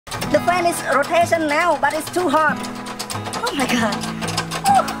fan is rotation now, but it's too hot. Oh my god.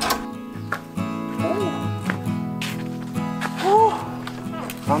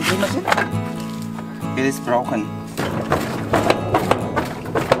 Laundry machine. It is broken.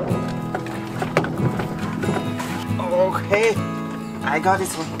 Okay, I got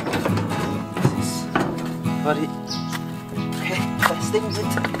this one. This is very okay. Testing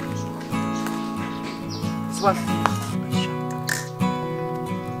it. This one.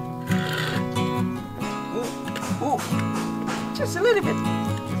 Ooh, just a little bit.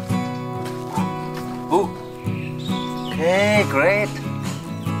 Ooh. Okay, great.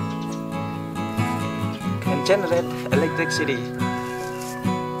 Can generate electricity.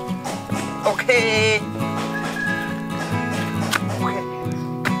 Okay.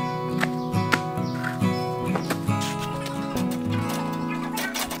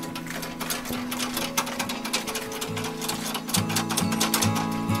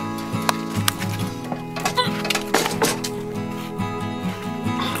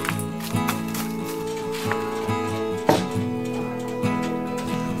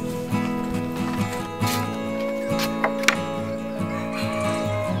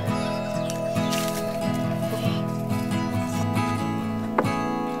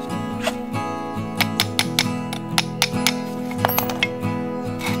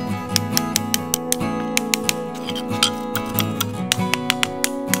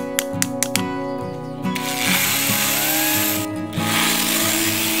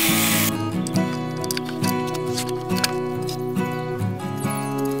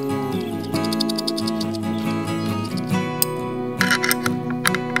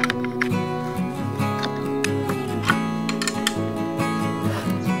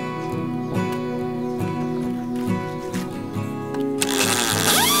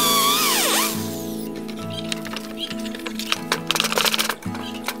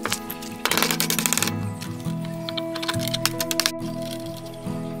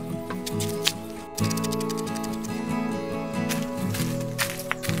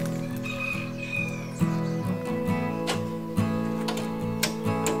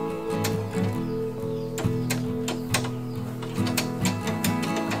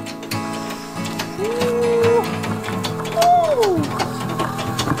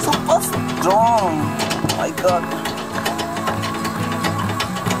 Strong. Oh my god.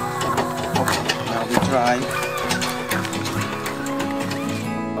 Okay, now we try.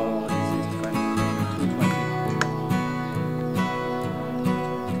 Oh, this is 220.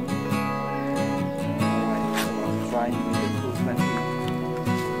 Alright, so I'm trying with the 220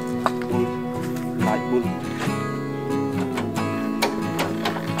 bull, light bull.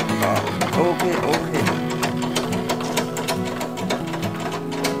 Okay.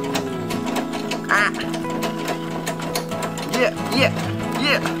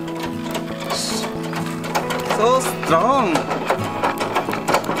 Yeah. So strong.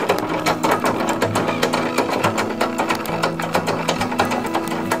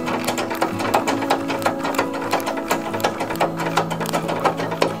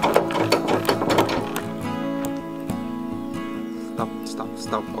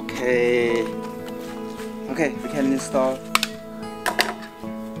 Stop. Okay, we can install.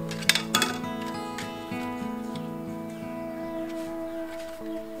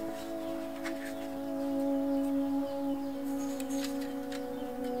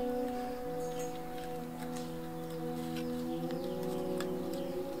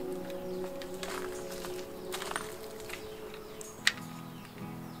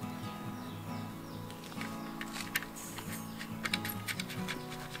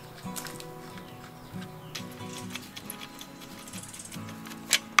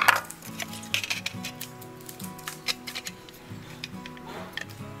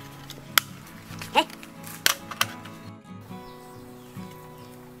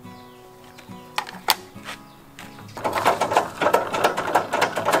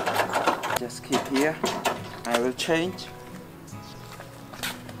 Just keep here. I will change.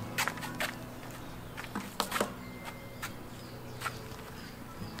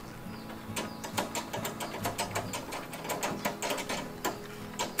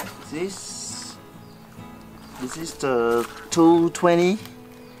 This is the 220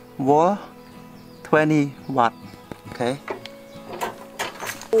 volt, 20 watt. Okay.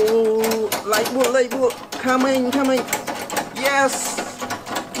 Oh, light bulb, coming. Yes.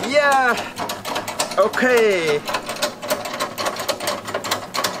 Yeah. Okay.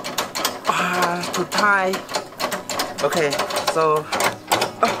 Too tight. Okay. So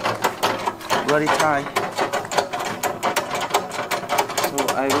very tight. So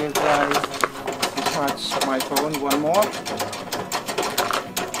I will try to charge my phone one more.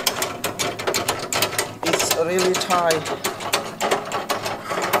 really tight.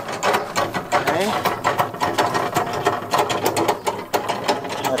 Okay.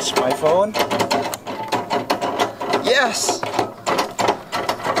 Touch my phone. Yes.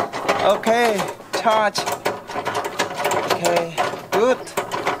 Okay. Charge. Okay. Good.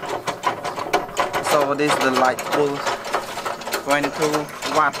 So this is the light bulb. 22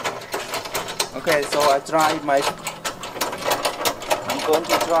 watt. Okay. So I'm going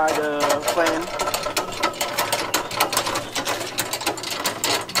to try the fan.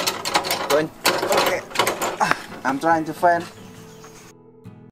 Okay. I'm trying to fan.